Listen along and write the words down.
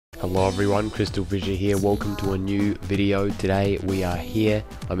Hello everyone, CrystalFissure here. Welcome to a new video. Today we are here.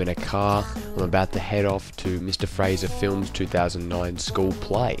 I'm in a car. I'm about to head off to MrFraserFilms2009 school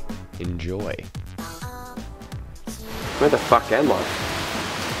play. Enjoy. Where the fuck am I?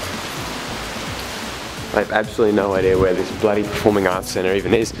 I have absolutely no idea where this bloody Performing Arts Centre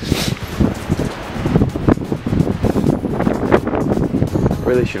even is.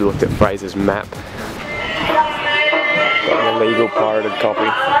 Really should have looked at Fraser's map. Got an illegal pirated copy.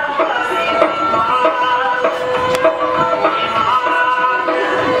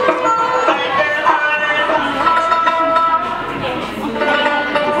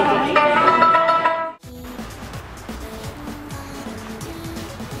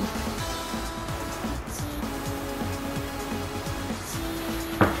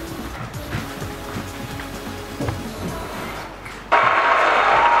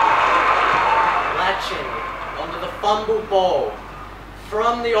 Fumble ball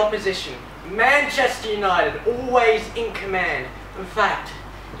from the opposition. Manchester United always in command. In fact,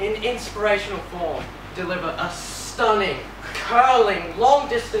 in inspirational form, deliver a stunning, curling,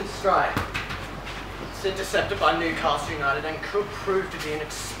 long-distance strike. It's intercepted by Newcastle United and could prove to be an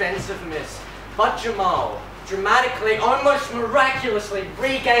expensive miss. But Jamal dramatically, almost miraculously,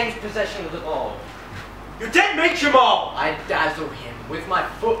 regains possession of the ball. You did make Jamal! I dazzle him with my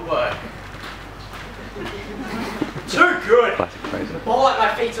footwork. Too good! The ball at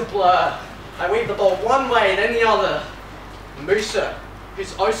my feet's a blur. I weave the ball one way, then the other. Musa,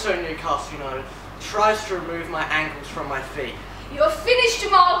 who's also Newcastle United, tries to remove my ankles from my feet. You're finished,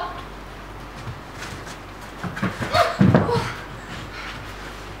 Jamal! I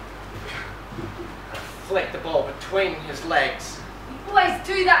flick the ball between his legs. You always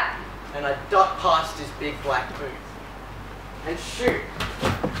do that! And I duck past his big black boot. And shoot.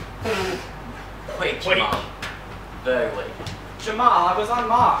 Quick, Jamal. Burgley. Jamal, I was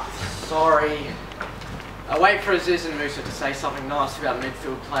unmarked. Sorry. I wait for Aziz and Musa to say something nice about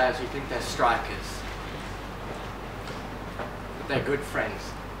midfield players who think they're strikers. But they're good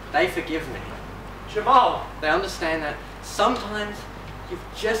friends. They forgive me. Jamal! They understand that sometimes you've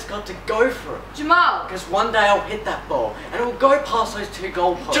just got to go for it. Jamal! Because one day I'll hit that ball and it will go past those two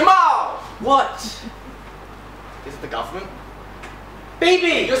goalposts. Jamal! What? Is it the government?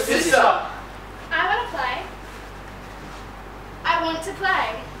 Bibi! Your sister! I want to play. I want to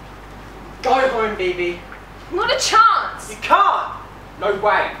play. Go home, Bibi. Not a chance! You can't! No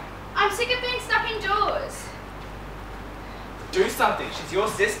way. I'm sick of being stuck indoors. Do something, she's your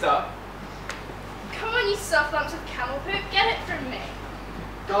sister. Come on, you soft lumps of camel poop, get it from me.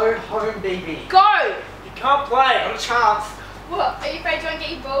 Go home, Bibi. Go! You can't play, not a chance. What, are you afraid you won't get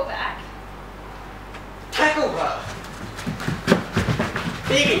your ball back? Tackle her.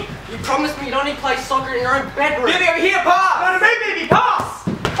 Bibi, you promised me you'd only play soccer in your own bedroom. Bibi, over here, pass! No, me, Bibi, pass!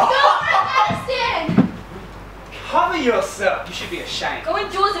 No, I don't understand! Cover yourself. You should be ashamed. Go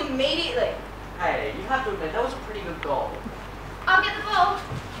indoors immediately. Hey, you have to admit, that was a pretty good goal. I'll get the ball.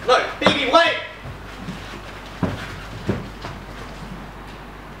 No, Bibi, wait!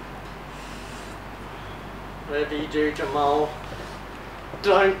 Whatever you do, Jamal,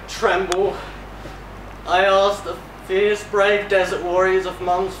 don't tremble. I ask the fierce, brave desert warriors of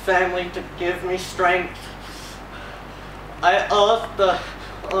Mum's family to give me strength. I ask the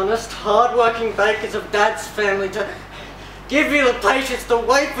honest, hard-working bakers of Dad's family to give me the patience to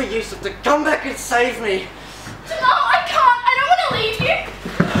wait for Yusuf to come back and save me. Jamal, I can't! I don't want to leave you!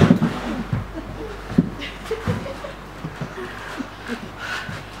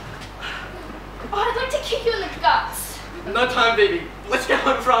 Oh, I'd like to kick you in the guts. No time, Bibi. Let's get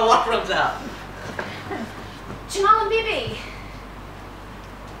home before our luck runs out. Jamal and Bibi,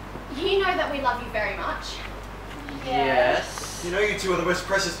 you know that we love you very much. Yes. You know you two are the most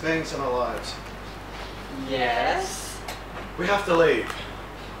precious things in our lives. Yes. We have to leave.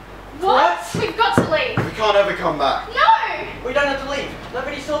 What? We've got to leave. We can't ever come back. No! We don't have to leave.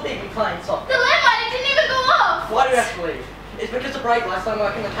 Nobody saw Bibi playing soccer. The landline didn't even go off. Why do we have to leave? It's because the brake lights don't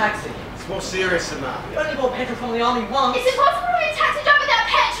work in the taxi. It's more serious than that. We only bought petrol from the army once. It's impossible to be a taxi driver without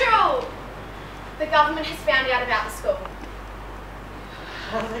petrol. The government has found out about the school.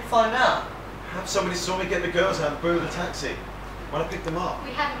 How did they find out? Perhaps somebody saw me get the girls out of the boot of the taxi when I picked them up.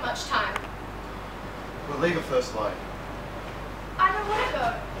 We haven't much time. We'll leave at first light. I don't want to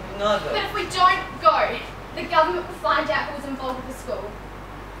go. Neither. But if we don't go, the government will find out who was involved with the school.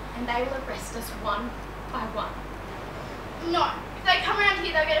 And they will arrest us one by one. No, if they come around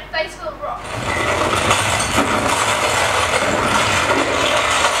here, they'll get a face full of rocks.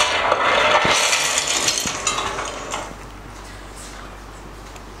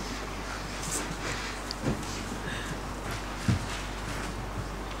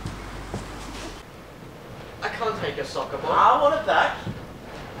 I can't take your soccer ball. I want it back.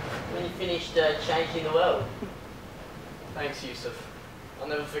 When you finished changing the world. Thanks, Yusuf. I'll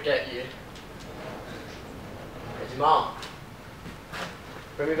never forget you. Where's your mom?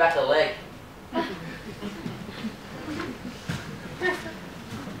 Bring me back the leg.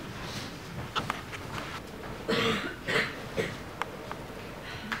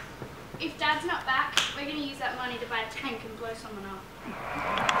 If Dad's not back, we're going to use that money to buy a tank and blow someone up.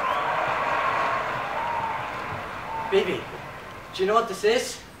 Bibi, do you know what this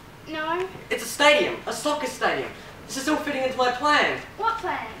is? No? It's a stadium, a soccer stadium. This is all fitting into my plan. What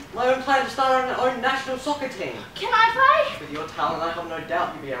plan? My own plan to start our own national soccer team. Can I play? With your talent, I have no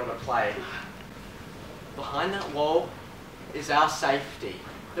doubt you'll be able to play. Behind that wall is our safety.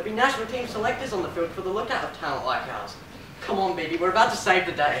 There'll be national team selectors on the field for the lookout of talent like ours. Come on, Bibi, we're about to save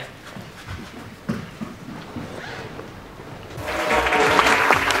the day.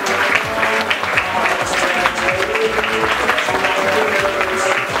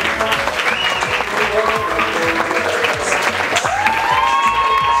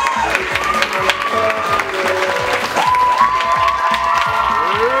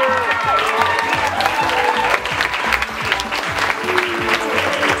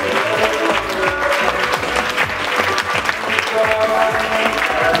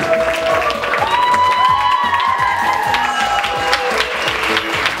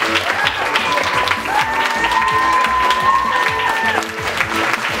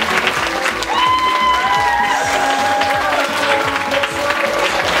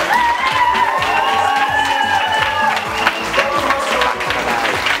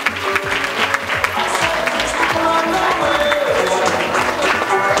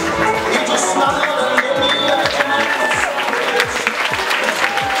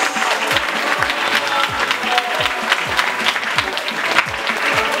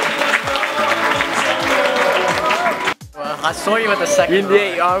 I saw you at the second row.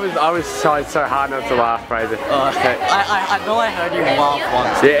 Yeah, I was trying so hard not to laugh, Fraser. I know I heard you laugh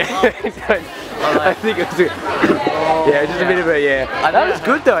once. Yeah. I think it was just a bit of a That was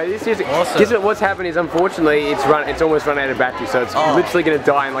good though. This is awesome. What's happened is unfortunately it's almost run out of battery, so it's literally going to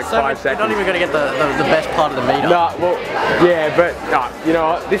die in like 5 seconds. You're not even going to get the best part of the meetup. No, well, yeah, but you know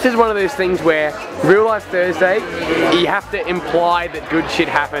what? This is one of those things where Real Life Thursday, you have to imply that good shit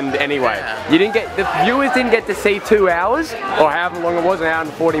happened anyway. You didn't get the viewers didn't get to see 2 hours or however long it was, an hour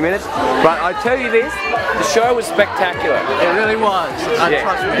and 40 minutes. But I tell you this, the show was spectacular. It really was.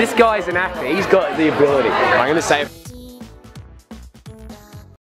 Trust me. This guy's an actor. He's got the ability. I'm going to say.